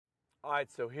All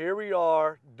right, so here we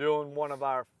are doing one of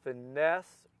our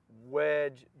finesse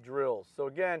wedge drills. So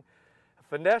again, a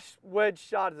finesse wedge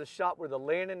shot is a shot where the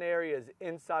landing area is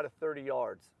inside of 30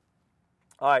 yards.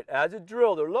 All right, as a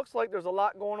drill, there looks like there's a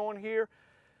lot going on here,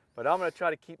 but I'm gonna try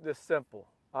to keep this simple.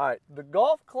 All right, the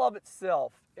golf club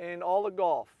itself, in all the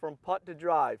golf, from putt to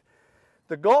drive,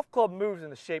 the golf club moves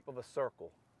in the shape of a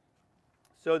circle.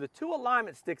 So the two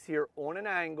alignment sticks here on an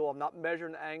angle, I'm not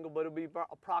measuring the angle, but it'll be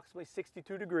approximately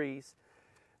 62 degrees.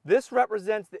 This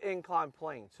represents the inclined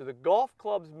plane. So the golf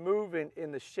club's moving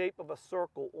in the shape of a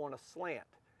circle on a slant.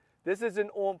 This is an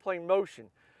on-plane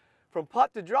motion. From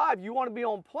putt to drive, you want to be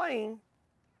on plane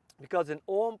because an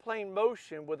on-plane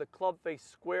motion with a club face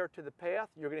square to the path,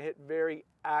 you're going to hit very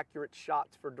accurate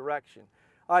shots for direction.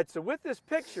 All right, so with this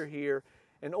picture here,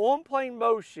 an on-plane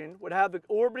motion would have the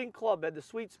orbiting club head, the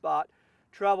sweet spot,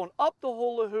 traveling up the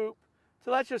hula hoop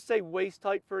to, let's just say, waist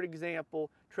height for an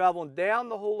example, traveling down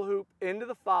the hula hoop into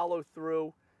the follow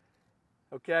through,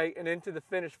 okay, and into the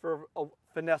finish for a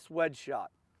finesse wedge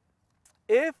shot.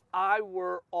 If I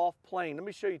were off plane, let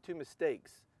me show you two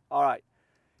mistakes. All right,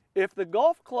 if the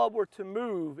golf club were to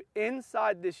move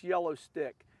inside this yellow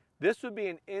stick, this would be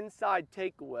an inside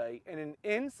takeaway, and an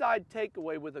inside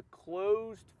takeaway with a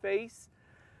closed face,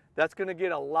 that's going to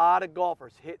get a lot of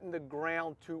golfers hitting the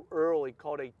ground too early,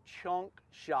 called a chunk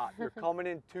shot. You're coming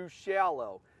in too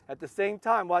shallow. At the same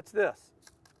time, watch this.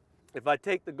 If I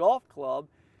take the golf club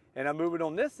and I move it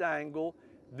on this angle,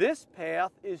 this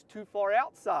path is too far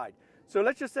outside. So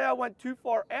let's just say I went too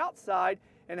far outside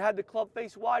and had the club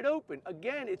face wide open.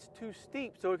 Again, it's too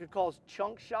steep, so it could cause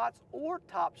chunk shots or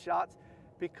top shots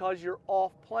because you're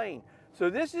off plane. So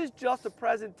this is just a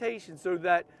presentation so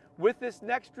that with this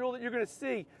next drill that you're going to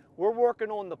see, we're working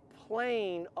on the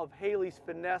plane of Haylee's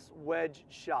finesse wedge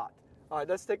shot. All right,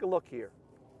 let's take a look here.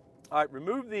 All right,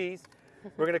 remove these.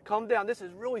 We're going to come down. This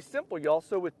is really simple, y'all.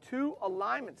 So with two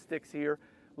alignment sticks here,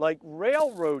 like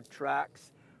railroad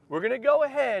tracks, we're going to go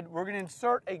ahead, we're going to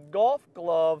insert a golf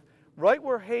glove right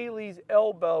where Haylee's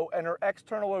elbow and her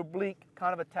external oblique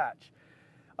kind of attach.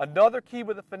 Another key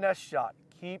with a finesse shot,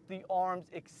 keep the arms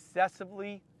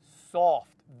excessively soft.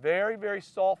 Very, very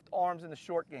soft arms in the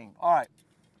short game. All right,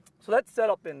 so let's set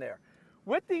up in there.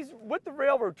 With the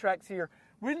railroad tracks here,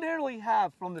 we literally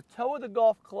have from the toe of the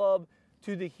golf club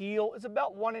to the heel, it's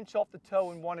about 1 inch off the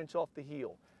toe and 1 inch off the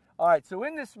heel. All right, so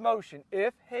in this motion,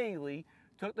 if Haylee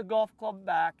took the golf club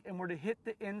back and were to hit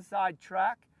the inside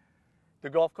track, the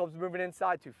golf club's moving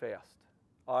inside too fast.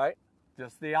 All right,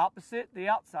 just the opposite, the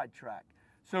outside track.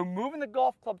 So moving the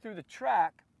golf club through the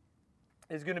track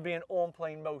is going to be an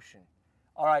on-plane motion.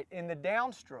 All right, in the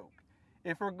downstroke,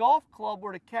 if her golf club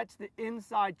were to catch the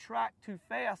inside track too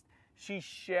fast, she's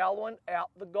shallowing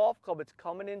out the golf club. It's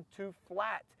coming in too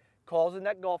flat, causing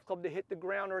that golf club to hit the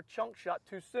ground or a chunk shot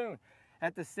too soon.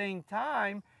 At the same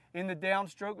time, in the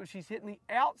downstroke, if she's hitting the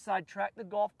outside track, the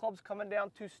golf club's coming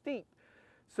down too steep.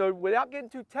 So without getting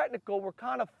too technical, we're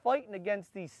kind of fighting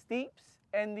against these steeps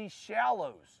and these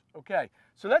shallows. Okay,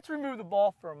 so let's remove the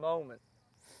ball for a moment.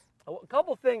 A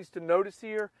couple things to notice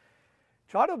here.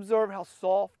 Try to observe how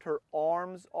soft her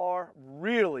arms are.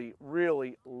 Really,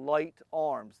 really light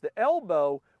arms. The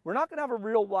elbow, we're not going to have a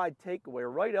real wide takeaway.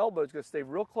 Her right elbow is going to stay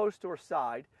real close to her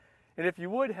side. And if you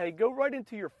would, hey, go right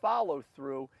into your follow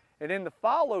through. And in the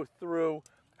follow through,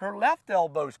 her left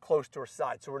elbow is close to her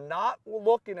side. So we're not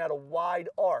looking at a wide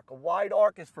arc. A wide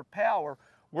arc is for power.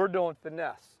 We're doing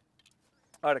finesse.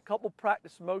 All right, a couple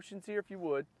practice motions here if you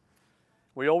would.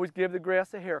 We always give the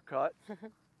grass a haircut.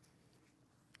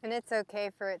 And it's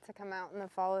okay for it to come out in the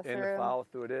follow through. In the follow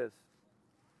through it is.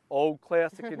 Old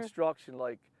classic instruction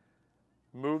like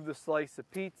move the slice of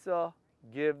pizza,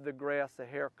 give the grass a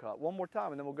haircut. One more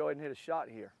time and then we'll go ahead and hit a shot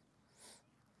here.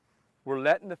 We're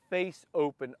letting the face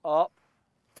open up.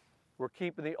 We're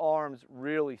keeping the arms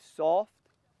really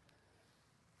soft.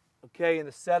 Okay, and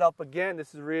the setup again,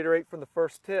 this is reiterate from the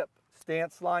first tip.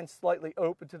 Stance line slightly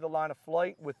open to the line of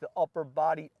flight with the upper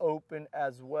body open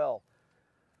as well.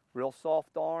 Real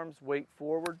soft arms, weight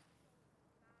forward.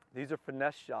 These are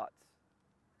finesse shots.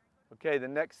 Okay, the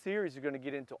next series are going to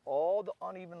get into all the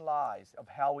uneven lies of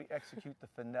how we execute the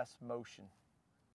finesse motion.